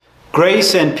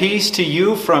Grace and peace to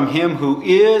you from him who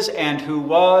is and who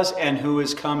was and who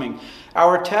is coming.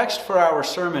 Our text for our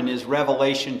sermon is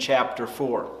Revelation chapter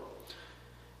 4.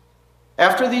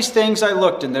 After these things I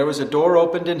looked, and there was a door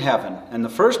opened in heaven, and the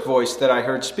first voice that I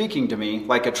heard speaking to me,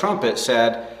 like a trumpet,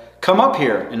 said, "Come up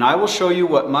here, and I will show you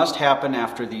what must happen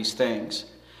after these things."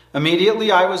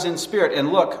 Immediately I was in spirit,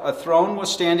 and look, a throne was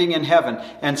standing in heaven,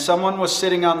 and someone was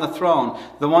sitting on the throne.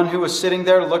 The one who was sitting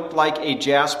there looked like a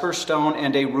jasper stone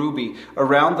and a ruby.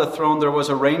 Around the throne there was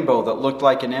a rainbow that looked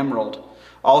like an emerald.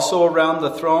 Also around the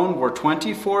throne were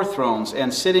 24 thrones,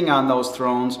 and sitting on those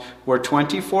thrones were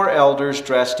 24 elders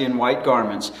dressed in white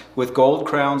garments, with gold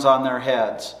crowns on their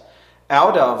heads.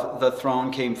 Out of the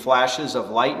throne came flashes of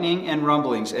lightning and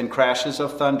rumblings and crashes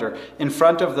of thunder. In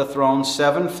front of the throne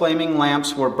 7 flaming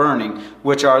lamps were burning,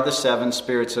 which are the 7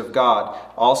 spirits of God.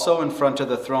 Also in front of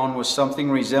the throne was something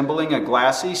resembling a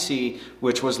glassy sea,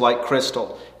 which was like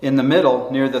crystal. In the middle,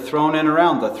 near the throne and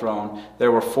around the throne,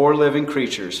 there were 4 living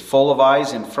creatures, full of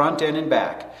eyes in front and in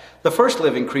back. The first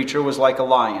living creature was like a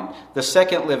lion. The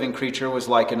second living creature was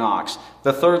like an ox.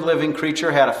 The third living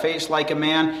creature had a face like a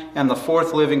man, and the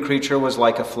fourth living creature was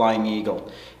like a flying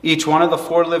eagle. Each one of the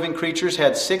 4 living creatures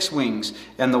had 6 wings,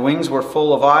 and the wings were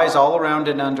full of eyes all around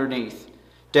and underneath.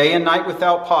 Day and night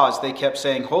without pause they kept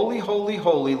saying, "Holy, holy,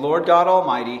 holy, Lord God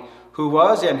Almighty, who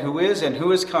was and who is and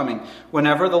who is coming."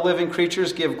 Whenever the living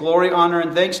creatures give glory, honor,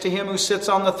 and thanks to him who sits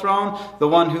on the throne, the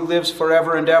one who lives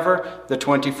forever and ever, the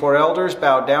 24 elders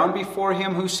bow down before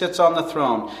him who sits on the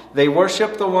throne. They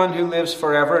worship the one who lives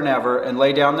forever and ever, and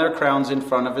lay down their crowns in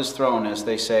front of his throne as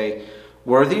they say,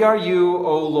 "Worthy are you,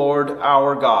 O Lord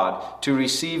our God, to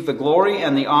receive the glory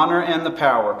and the honor and the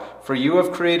power, for you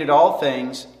have created all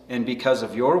things, and because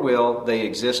of your will they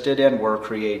existed and were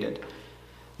created."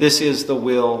 This is the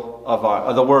will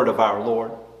of the word of our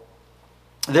Lord.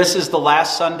 This is the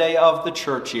last Sunday of the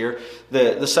church year,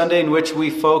 the Sunday in which we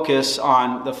focus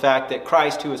on the fact that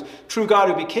Christ, who is true God,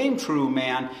 who became true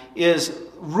man, is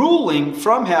ruling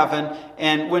from heaven,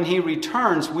 and when he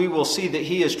returns, we will see that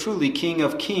he is truly King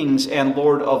of kings and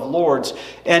Lord of lords.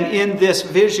 And in this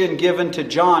vision given to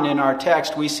John in our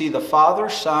text, we see the Father,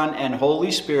 Son, and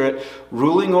Holy Spirit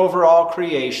ruling over all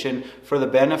creation for the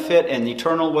benefit and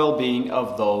eternal well-being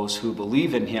of those who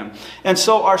believe in him. And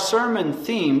so our sermon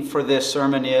theme for this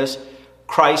sermon is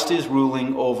Christ is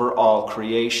ruling over all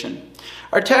creation.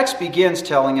 Our text begins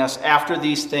telling us, "After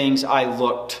these things I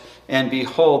looked, and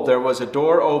behold, there was a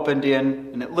door opened in,"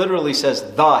 and it literally says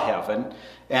the heaven,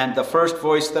 "and the first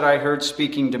voice that I heard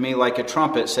speaking to me like a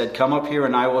trumpet said, 'Come up here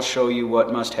and I will show you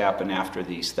what must happen after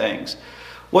these things.'"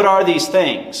 What are these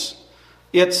things?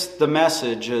 It's the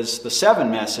messages, the 7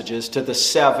 messages to the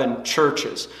 7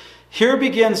 churches. Here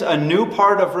begins a new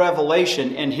part of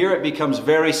Revelation, and here it becomes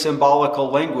very symbolical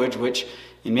language, which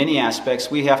in many aspects,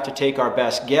 we have to take our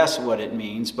best guess what it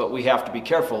means, but we have to be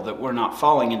careful that we're not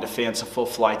falling into fanciful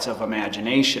flights of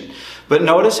imagination. But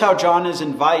notice how John is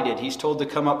invited. He's told to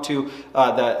come up to,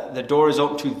 the door is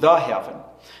open to the heaven.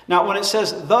 Now, when it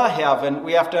says the heaven,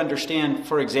 we have to understand,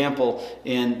 for example,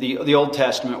 in the Old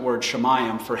Testament word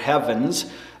shemayim for heavens,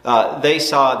 they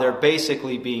saw there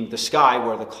basically being the sky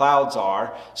where the clouds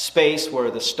are, space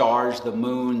where the stars, the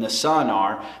moon, the sun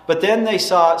are. But then they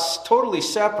saw totally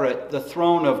separate the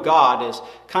throne of God as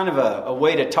kind of a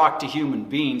way to talk to human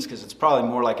beings, because it's probably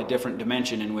more like a different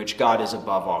dimension in which God is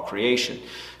above all creation.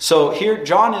 So here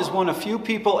John is one of few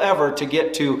people ever to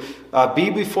get to be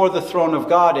before the throne of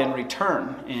God and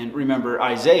return. And remember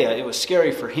Isaiah, it was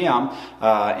scary for him.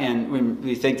 And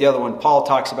we think the other one, Paul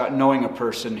talks about knowing a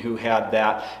person who had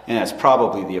that, and that's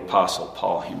probably the Apostle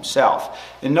Paul himself.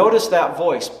 And notice that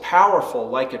voice, powerful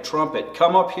like a trumpet.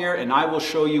 "Come up here and I will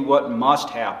show you what must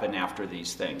happen after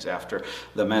these things," after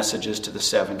the messages to the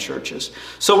 7 churches.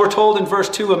 So we're told in verse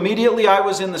 2, "Immediately I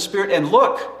was in the Spirit, and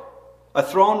look, a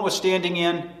throne was standing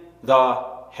in the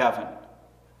heaven."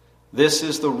 This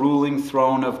is the ruling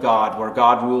throne of God, where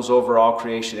God rules over all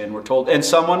creation. And we're told, "And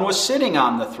someone was sitting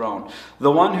on the throne.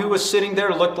 The one who was sitting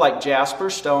there looked like jasper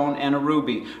stone and a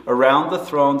ruby. Around the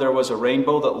throne there was a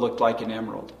rainbow that looked like an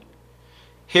emerald."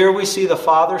 Here we see the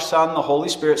Father, Son, the Holy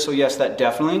Spirit. So yes, that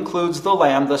definitely includes the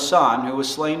Lamb, the Son, who was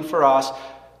slain for us,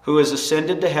 who has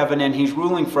ascended to heaven, and he's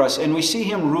ruling for us. And we see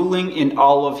him ruling in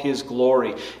all of his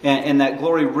glory. And that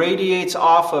glory radiates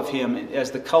off of him as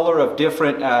the color of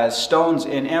different stones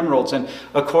and emeralds. And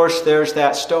of course, there's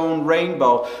that stone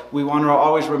rainbow. We want to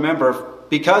always remember,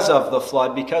 because of the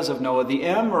flood, because of Noah,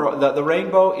 the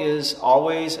rainbow is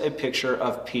always a picture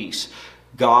of peace.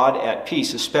 God at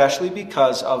peace, especially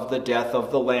because of the death of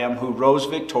the Lamb who rose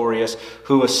victorious,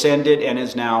 who ascended and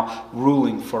is now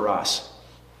ruling for us.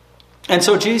 And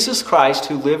so Jesus Christ,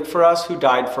 who lived for us, who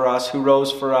died for us, who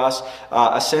rose for us,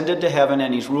 ascended to heaven,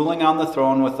 and he's ruling on the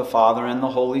throne with the Father and the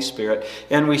Holy Spirit.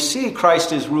 And we see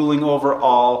Christ is ruling over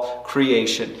all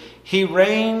creation. He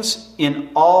reigns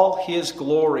in all his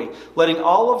glory, letting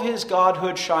all of his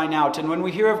godhood shine out. And when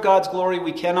we hear of God's glory,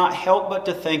 we cannot help but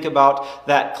to think about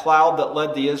that cloud that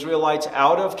led the Israelites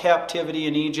out of captivity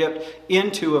in Egypt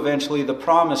into eventually the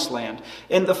promised land.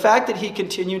 And the fact that he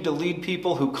continued to lead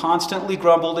people who constantly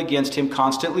grumbled against him,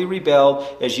 constantly rebelled,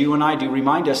 as you and I do,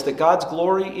 remind us that God's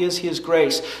glory is his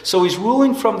grace. So he's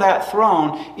ruling from that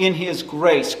throne in his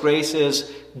grace. Grace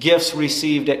is gifts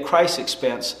received at Christ's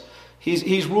expense.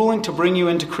 He's ruling to bring you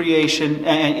into creation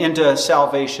and into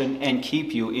salvation and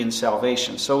keep you in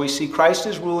salvation. So we see Christ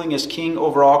is ruling as king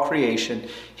over all creation.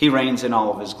 He reigns in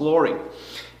all of his glory.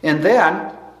 And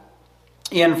then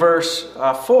in verse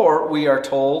 4 we are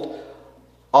told,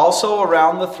 also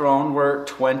around the throne were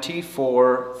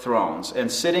 24 thrones, and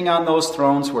sitting on those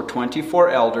thrones were 24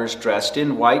 elders dressed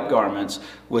in white garments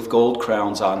with gold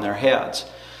crowns on their heads.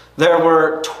 There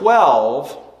were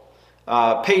 12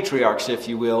 patriarchs, if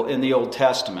you will, in the Old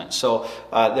Testament. So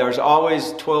there's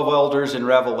always 12 elders in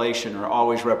Revelation are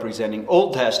always representing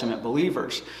Old Testament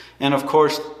believers. And of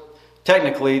course,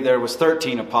 technically there was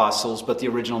 13 apostles, but the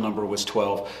original number was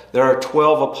 12. There are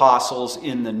 12 apostles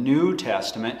in the New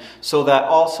Testament, so that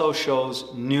also shows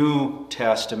New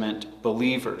Testament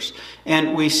believers.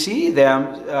 And we see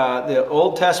them, the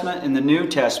Old Testament and the New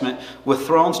Testament, with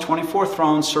thrones, 24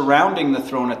 thrones surrounding the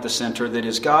throne at the center that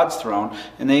is God's throne,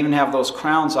 and they even have those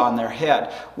crowns on their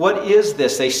head. What is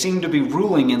this? They seem to be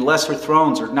ruling in lesser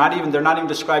thrones, or they're not even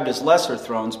described as lesser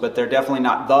thrones, but they're definitely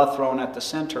not the throne at the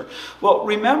center. Well,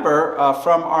 remember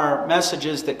from our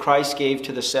messages that Christ gave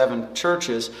to the 7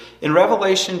 churches, in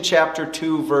Revelation chapter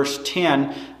 2, verse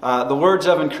 10, the words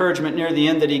of encouragement near the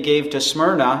end that he gave to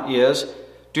Smyrna is,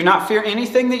 do not fear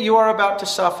anything that you are about to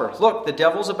suffer. Look, the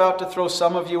devil's about to throw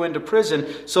some of you into prison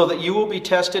so that you will be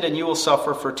tested and you will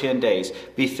suffer for 10 days.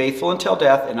 Be faithful until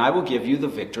death, and I will give you the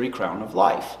victory crown of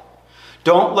life.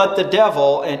 Don't let the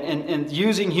devil and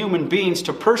using human beings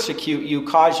to persecute you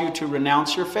cause you to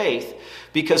renounce your faith,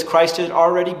 because Christ had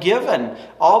already given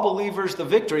all believers the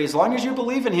victory. As long as you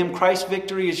believe in him, Christ's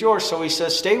victory is yours. So he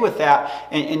says, stay with that,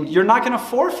 and you're not going to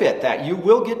forfeit that. You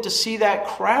will get to see that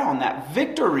crown, that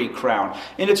victory crown.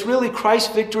 And it's really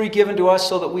Christ's victory given to us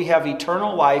so that we have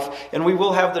eternal life, and we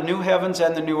will have the new heavens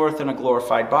and the new earth and a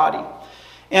glorified body.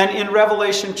 And in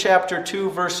Revelation chapter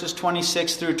 2, verses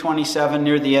 26 through 27,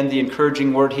 near the end, the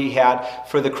encouraging word he had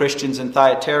for the Christians in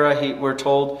Thyatira, we're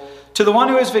told, to the one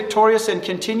who is victorious and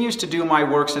continues to do my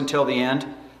works until the end,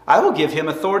 I will give him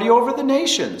authority over the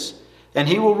nations, and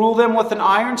he will rule them with an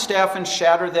iron staff and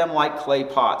shatter them like clay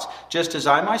pots. Just as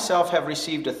I myself have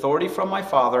received authority from my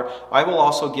Father, I will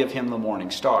also give him the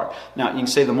morning star. Now, you can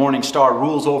say the morning star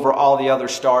rules over all the other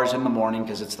stars in the morning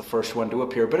because it's the first one to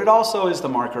appear, but it also is the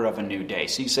marker of a new day.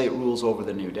 So you say it rules over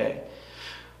the new day.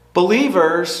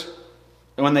 Believers,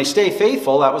 when they stay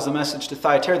faithful, that was the message to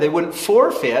Thyatira, they wouldn't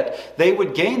forfeit, they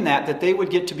would gain that they would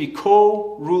get to be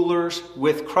co-rulers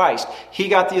with Christ. He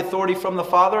got the authority from the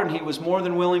Father, and he was more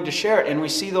than willing to share it. And we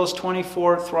see those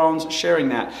 24 thrones sharing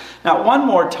that. Now, one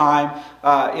more time,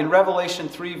 in Revelation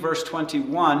 3, verse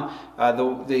 21,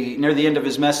 near the end of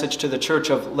his message to the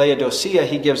church of Laodicea,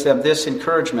 he gives them this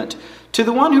encouragement. To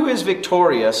the one who is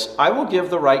victorious, I will give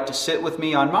the right to sit with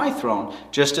me on my throne,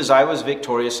 just as I was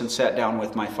victorious and sat down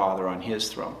with my Father on his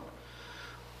throne.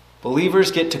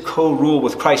 Believers get to co-rule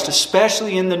with Christ,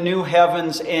 especially in the new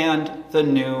heavens and the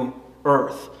new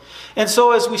earth. And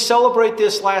so as we celebrate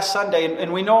this last Sunday,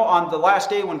 and we know on the last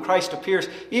day when Christ appears,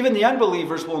 even the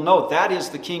unbelievers will know that is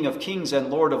the King of Kings and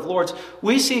Lord of Lords.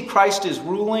 We see Christ is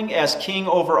ruling as King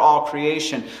over all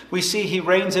creation. We see he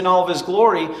reigns in all of his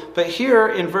glory, but here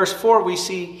in verse 4 we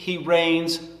see he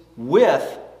reigns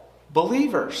with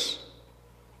believers.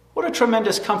 What a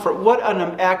tremendous comfort. What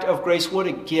an act of grace. What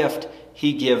a gift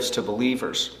he gives to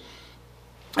believers.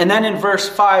 And then in verse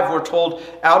 5 we're told,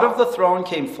 out of the throne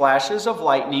came flashes of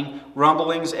lightning,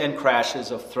 rumblings, and crashes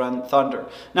of thunder.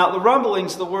 Now the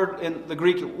rumblings, the word in the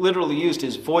Greek literally used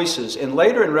is voices. And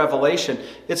later in Revelation,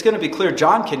 it's going to be clear,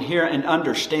 John can hear and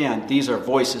understand these are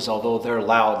voices, although they're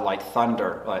loud like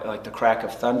thunder, like the crack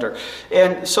of thunder.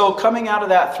 And so coming out of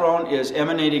that throne is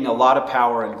emanating a lot of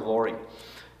power and glory.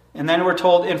 And then we're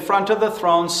told, in front of the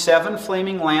throne 7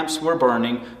 flaming lamps were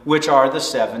burning, which are the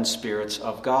 7 spirits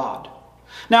of God.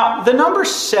 Now, the number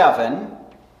 7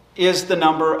 is the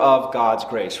number of God's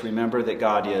grace. Remember that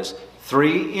God is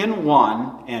 3 in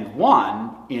 1 and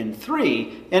 1 in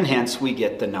 3, and hence we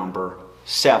get the number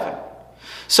 7.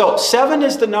 So 7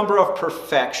 is the number of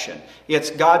perfection. It's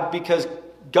God, because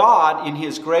God, in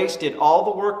His grace, did all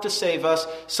the work to save us,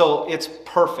 so it's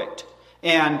perfect.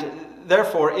 And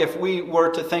therefore, if we were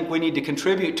to think we need to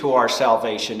contribute to our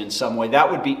salvation in some way,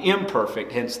 that would be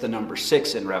imperfect, hence the number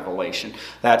 6 in Revelation.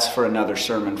 That's for another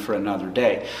sermon for another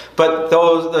day. But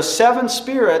the 7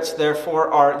 spirits,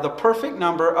 therefore, are the perfect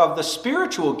number of the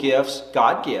spiritual gifts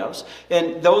God gives.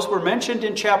 And those were mentioned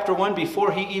in chapter 1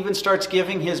 before He even starts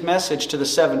giving His message to the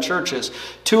 7 churches.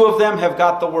 2 of them have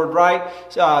got the word right.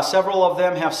 Several of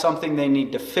them have something they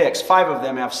need to fix. 5 of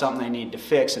them have something they need to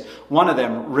fix. And one of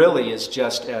them really is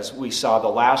just as we saw the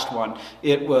last one.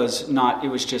 It was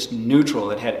just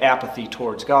neutral. It had apathy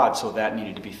towards God, so that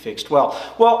needed to be fixed well.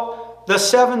 The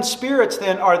 7 spirits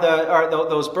then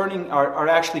are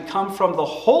actually come from the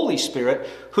Holy Spirit,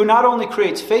 who not only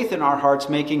creates faith in our hearts,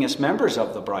 making us members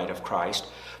of the bride of Christ,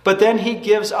 but then He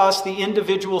gives us the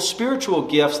individual spiritual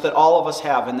gifts that all of us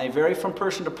have, and they vary from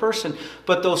person to person,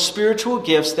 but those spiritual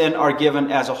gifts then are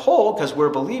given as a whole, because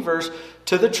we're believers,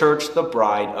 to the church, the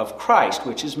bride of Christ,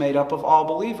 which is made up of all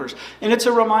believers. And it's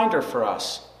a reminder for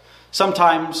us.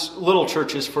 Sometimes little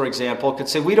churches, for example, could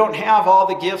say, we don't have all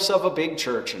the gifts of a big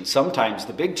church. And sometimes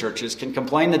the big churches can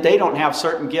complain that they don't have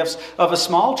certain gifts of a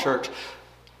small church.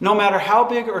 No matter how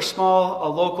big or small a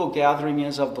local gathering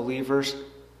is of believers,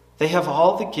 they have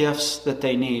all the gifts that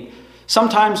they need.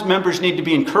 Sometimes members need to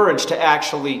be encouraged to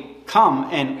actually come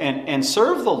and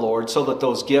serve the Lord so that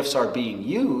those gifts are being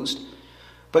used.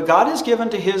 But God has given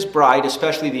to His bride,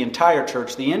 especially the entire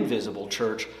church, the invisible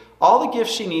church, all the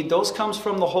gifts she needs. Those comes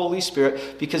from the Holy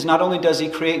Spirit, because not only does He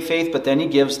create faith, but then He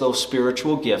gives those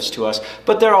spiritual gifts to us.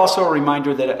 But they're also a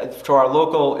reminder that to our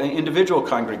local individual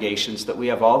congregations that we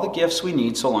have all the gifts we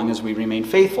need so long as we remain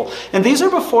faithful. And these are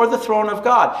before the throne of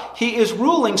God. He is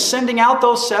ruling, sending out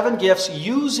those 7 gifts,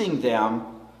 using them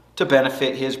to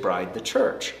benefit His bride, the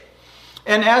church.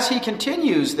 And as he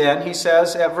continues then, he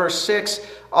says at verse 6,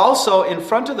 also in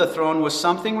front of the throne was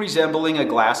something resembling a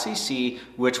glassy sea,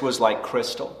 which was like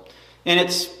crystal. And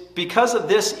it's because of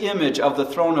this image of the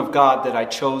throne of God that I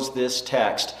chose this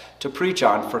text to preach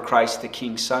on for Christ the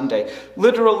King Sunday.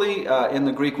 Literally, in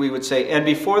the Greek we would say, and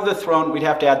before the throne, we'd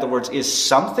have to add the words, is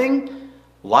something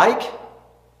like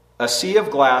a sea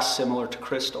of glass similar to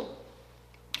crystal.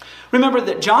 Remember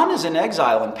that John is in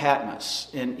exile in Patmos,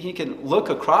 and he can look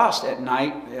across at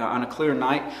night, on a clear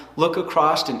night, look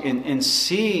across and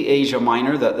see Asia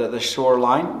Minor, the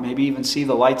shoreline, maybe even see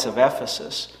the lights of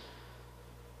Ephesus.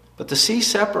 But the sea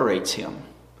separates him.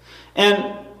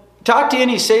 And talk to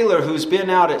any sailor who's been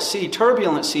out at sea,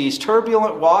 turbulent seas,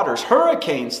 turbulent waters,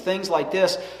 hurricanes, things like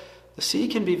this. The sea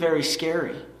can be very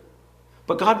scary.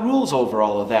 But God rules over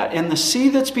all of that. And the sea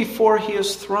that's before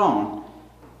His throne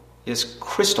is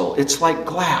crystal. It's like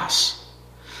glass.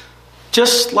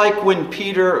 Just like when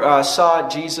Peter saw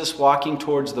Jesus walking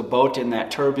towards the boat in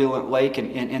that turbulent lake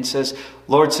and says,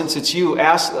 Lord, since it's you,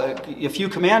 ask if you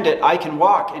command it, I can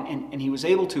walk. And he was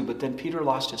able to, but then Peter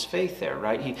lost his faith there,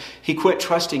 right? He quit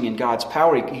trusting in God's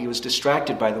power. He was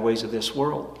distracted by the ways of this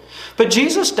world. But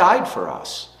Jesus died for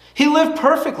us. He lived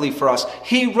perfectly for us.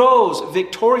 He rose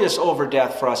victorious over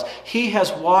death for us. He has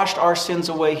washed our sins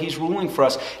away. He's ruling for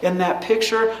us. And that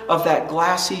picture of that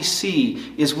glassy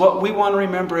sea is what we want to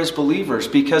remember as believers,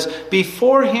 because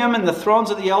before Him and the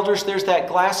thrones of the elders, there's that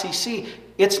glassy sea.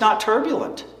 It's not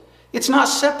turbulent. It's not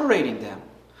separating them.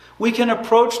 We can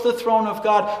approach the throne of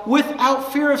God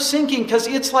without fear of sinking, because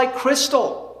it's like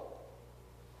crystal.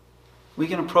 We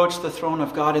can approach the throne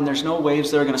of God and there's no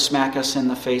waves that are going to smack us in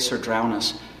the face or drown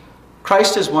us.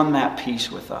 Christ has won that peace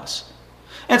with us.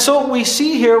 And so we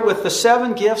see here with the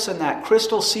 7 gifts and that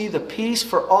crystal sea, the peace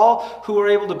for all who are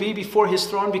able to be before His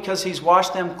throne because He's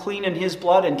washed them clean in His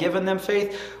blood and given them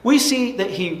faith. We see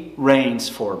that He reigns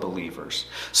for believers.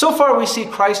 So far we see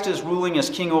Christ as ruling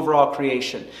as King over all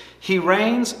creation. He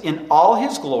reigns in all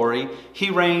His glory.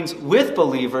 He reigns with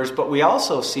believers, but we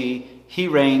also see He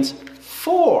reigns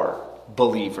for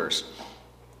believers.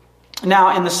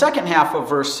 Now in the second half of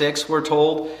verse 6 we're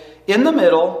told, in the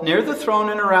middle, near the throne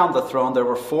and around the throne, there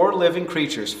were 4 living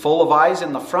creatures, full of eyes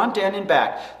in the front and in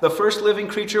back. The first living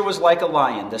creature was like a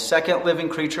lion. The second living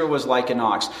creature was like an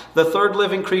ox. The third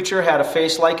living creature had a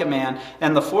face like a man.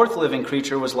 And the fourth living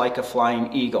creature was like a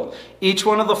flying eagle. Each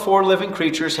one of the 4 living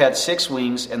creatures had 6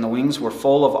 wings, and the wings were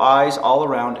full of eyes all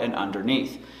around and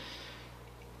underneath.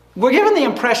 We're given the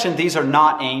impression these are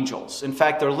not angels. In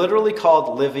fact, they're literally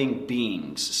called living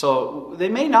beings. So they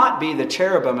may not be the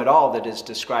cherubim at all that is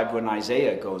described when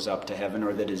Isaiah goes up to heaven,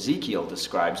 or that Ezekiel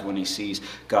describes when he sees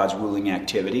God's ruling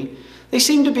activity. They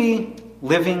seem to be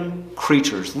living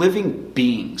creatures, living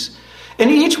beings.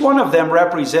 And each one of them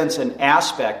represents an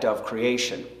aspect of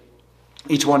creation.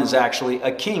 Each one is actually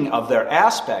a king of their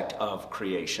aspect of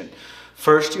creation.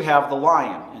 First, you have the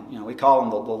lion. And, we call him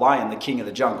the lion, the king of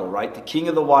the jungle, right? The king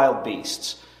of the wild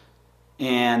beasts.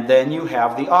 And then you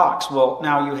have the ox. Well,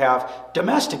 now you have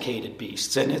domesticated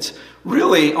beasts. And it's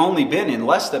really only been in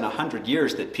less than 100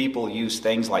 years that people use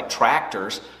things like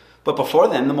tractors. But before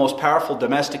then, the most powerful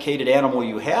domesticated animal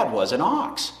you had was an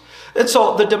ox. And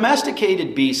so the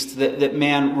domesticated beasts that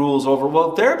man rules over,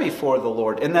 well, they're before the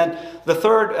Lord. And then the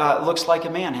third looks like a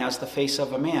man, has the face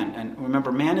of a man. And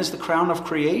remember, man is the crown of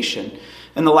creation.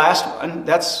 And the last one,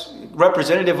 that's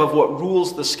representative of what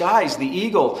rules the skies. The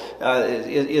eagle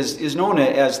is known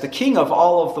as the king of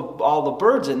all the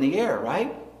birds in the air,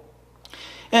 right?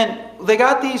 And they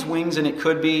got these wings, and it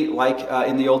could be like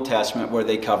in the Old Testament where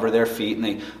they cover their feet,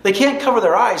 and they can't cover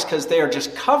their eyes because they are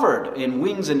just covered in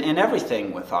wings and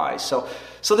everything with eyes.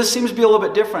 So this seems to be a little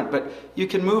bit different, but you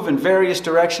can move in various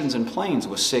directions and planes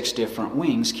with 6 different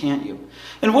wings, can't you?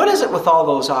 And what is it with all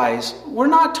those eyes? We're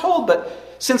not told,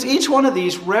 but since each one of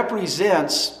these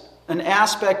represents an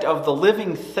aspect of the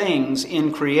living things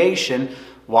in creation,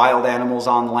 wild animals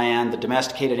on land, the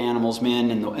domesticated animals,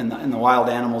 men, and the wild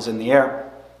animals in the air,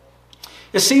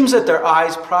 it seems that their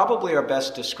eyes probably are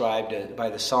best described by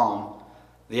the psalm.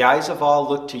 The eyes of all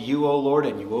look to you, O Lord,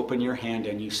 and you open your hand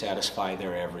and you satisfy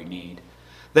their every need.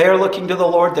 They are looking to the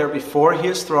Lord. They're before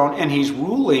his throne, and he's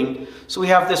ruling. So we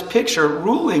have this picture,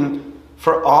 ruling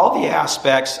for all the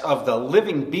aspects of the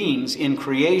living beings in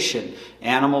creation.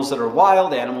 Animals that are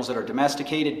wild, animals that are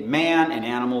domesticated, man, and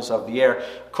animals of the air.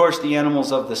 Of course, the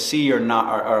animals of the sea are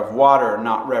of water are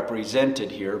not represented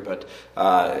here, but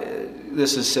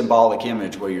this is symbolic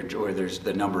image where there's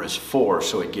the number is 4,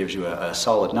 so it gives you a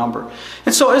solid number.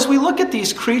 And so as we look at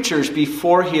these creatures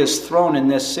before his throne in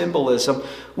this symbolism,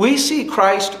 we see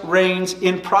Christ reigns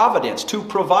in providence to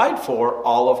provide for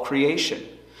all of creation.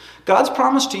 God's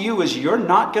promise to you is you're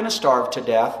not going to starve to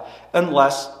death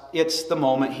unless it's the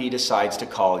moment he decides to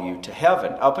call you to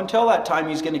heaven. Up until that time,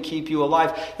 he's going to keep you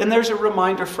alive. And there's a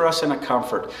reminder for us and a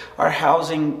comfort. Our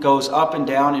housing goes up and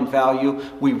down in value.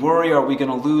 We worry, are we going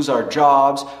to lose our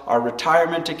jobs? Our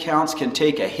retirement accounts can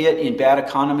take a hit in bad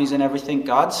economies and everything.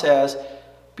 God says,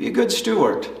 be a good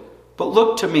steward, but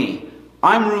look to me.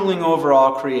 I'm ruling over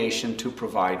all creation to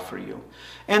provide for you.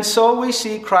 And so we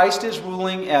see Christ is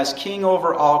ruling as king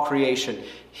over all creation.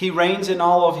 He reigns in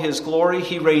all of his glory.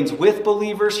 He reigns with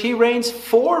believers. He reigns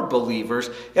for believers.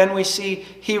 And we see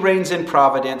he reigns in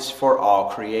providence for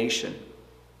all creation.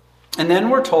 And then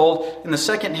we're told in the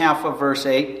second half of verse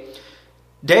 8,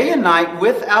 day and night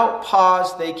without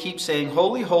pause they keep saying,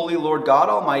 holy, holy, Lord God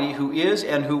Almighty, who is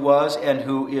and who was and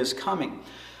who is coming.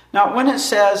 Now, when it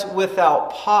says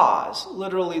without pause,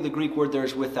 literally the Greek word there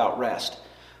is without rest.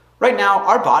 Right now,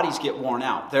 our bodies get worn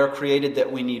out. They're created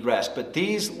that we need rest. But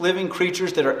these living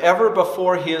creatures that are ever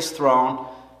before his throne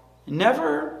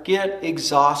never get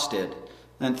exhausted.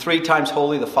 And 3 times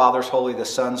holy, the Father's holy, the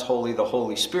Son's holy, the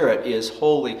Holy Spirit is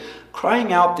holy,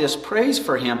 crying out this praise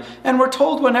for him. And we're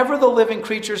told whenever the living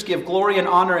creatures give glory and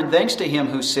honor and thanks to him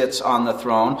who sits on the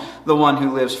throne, the one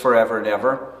who lives forever and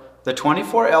ever, the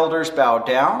 24 elders bow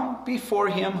down before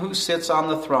him who sits on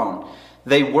the throne.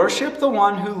 They worship the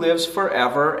one who lives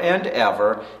forever and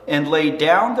ever, and lay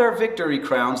down their victory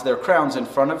crowns, their crowns in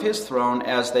front of his throne,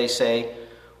 as they say,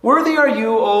 worthy are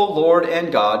you, O Lord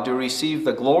and God, to receive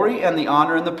the glory and the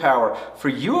honor and the power, for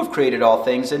you have created all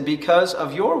things, and because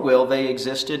of your will they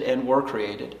existed and were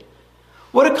created.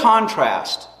 What a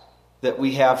contrast that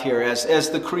we have here as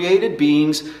the created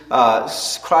beings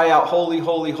cry out, holy,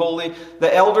 holy, holy.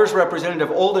 The elders,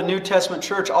 representative of Old and New Testament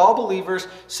church, all believers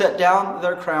set down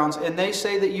their crowns, and they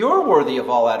say that you're worthy of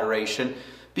all adoration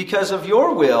because of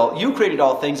your will. You created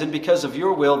all things, and because of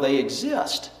your will they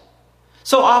exist.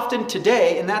 So often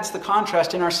today, and that's the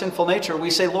contrast in our sinful nature,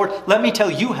 we say, Lord, let me tell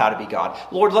you how to be God.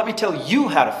 Lord, let me tell you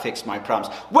how to fix my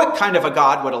problems. What kind of a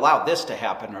God would allow this to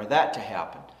happen or that to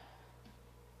happen?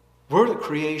 We're the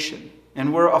creation,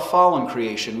 and we're a fallen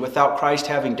creation. Without Christ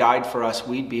having died for us,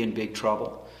 we'd be in big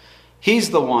trouble. He's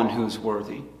the one who's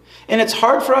worthy. And it's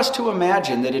hard for us to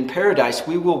imagine that in paradise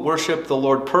we will worship the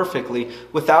Lord perfectly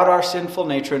without our sinful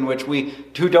nature, in which we,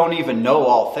 who don't even know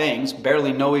all things,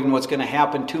 barely know even what's going to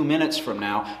happen 2 minutes from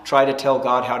now, try to tell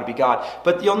God how to be God.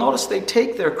 But you'll notice they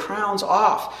take their crowns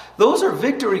off. Those are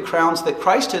victory crowns that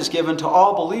Christ has given to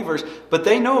all believers, but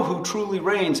they know who truly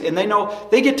reigns, and they know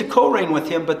they get to co-reign with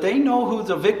him, but they know who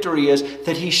the victory is,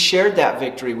 that he shared that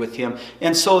victory with him.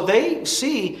 And so they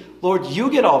see, Lord, you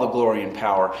get all the glory and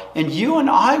power, and you and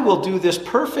I will do this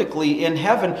perfectly in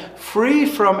heaven, free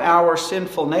from our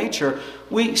sinful nature.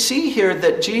 We see here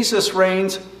that Jesus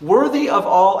reigns worthy of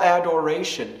all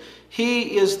adoration.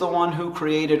 He is the one who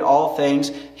created all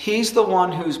things. He's the one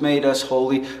who's made us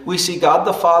holy. We see God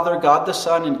the Father, God the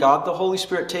Son, and God the Holy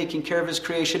Spirit taking care of His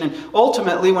creation. And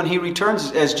ultimately, when He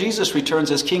returns, as Jesus returns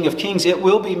as King of Kings, it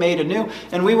will be made anew.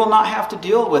 And we will not have to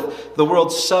deal with the world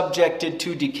subjected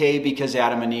to decay because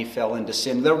Adam and Eve fell into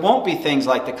sin. There won't be things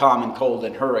like the common cold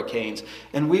and hurricanes.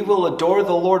 And we will adore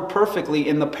the Lord perfectly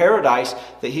in the paradise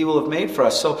that He will have made for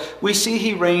us. So we see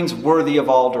He reigns worthy of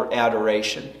all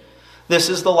adoration. This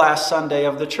is the last Sunday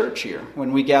of the church year.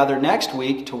 When we gather next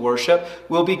week to worship,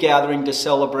 we'll be gathering to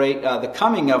celebrate the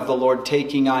coming of the Lord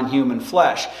taking on human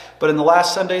flesh. But in the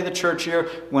last Sunday of the church year,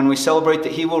 when we celebrate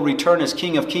that He will return as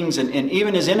King of Kings, and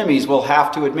even His enemies will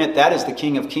have to admit that is the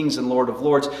King of Kings and Lord of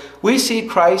Lords, we see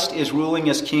Christ is ruling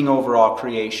as King over all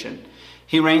creation.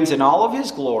 He reigns in all of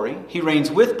His glory. He reigns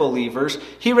with believers.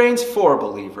 He reigns for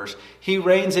believers. He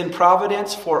reigns in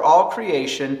providence for all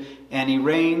creation, and He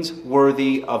reigns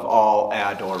worthy of all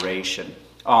adoration.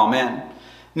 Amen.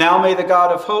 Now may the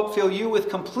God of hope fill you with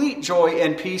complete joy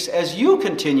and peace as you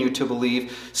continue to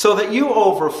believe, so that you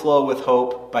overflow with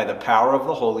hope by the power of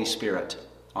the Holy Spirit.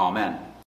 Amen.